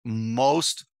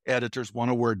most editors want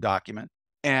a Word document.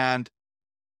 And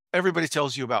everybody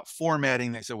tells you about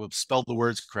formatting. They say, well, spell the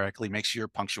words correctly, make sure your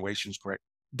punctuation is correct.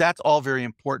 That's all very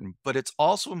important, but it's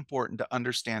also important to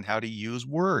understand how to use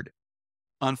Word.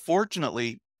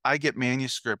 Unfortunately, I get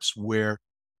manuscripts where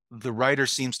the writer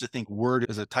seems to think Word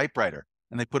is a typewriter,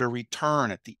 and they put a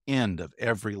return at the end of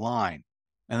every line.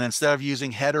 And then instead of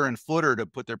using header and footer to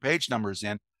put their page numbers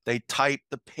in, they type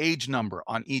the page number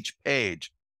on each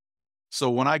page. So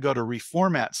when I go to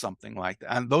reformat something like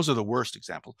that, and those are the worst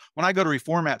examples, when I go to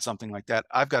reformat something like that,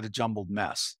 I've got a jumbled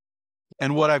mess.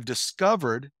 And what I've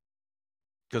discovered,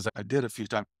 because I did a few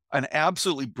times, an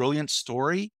absolutely brilliant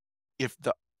story, if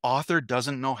the author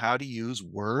doesn't know how to use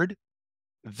Word,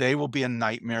 they will be a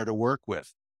nightmare to work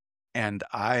with. And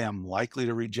I am likely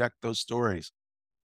to reject those stories.